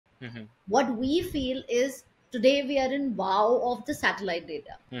Hmm. What we feel is today we are in wow of the satellite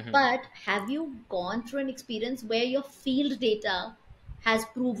data. Hmm. But have you gone through an experience where your field data has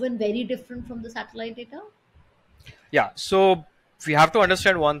proven very different from the satellite data? Yeah. So we have to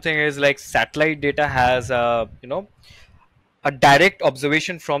understand one thing is like satellite data has a direct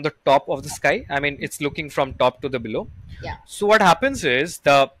observation from the top of the sky. I mean, it's looking from top to the below. Yeah. So what happens is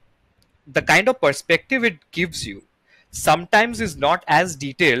the kind of perspective it gives you sometimes is not as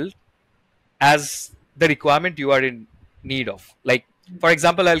detailed as the requirement you are in need of. Like, for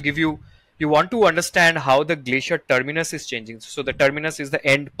example, I'll give you, you want to understand how the glacier terminus is changing. So the terminus is the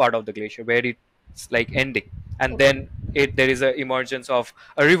end part of the glacier where it's like ending, and Okay. then there is a emergence of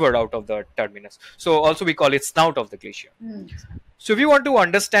a river out of the terminus. So also we call it snout of the glacier. Hmm. So if you want to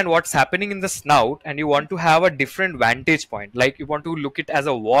understand what's happening in the snout and you want to have a different vantage point, like you want to look it as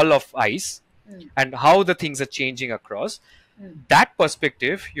a wall of ice Hmm. and how the things are changing across, Hmm. that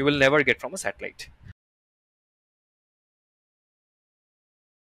perspective you will never get from a satellite.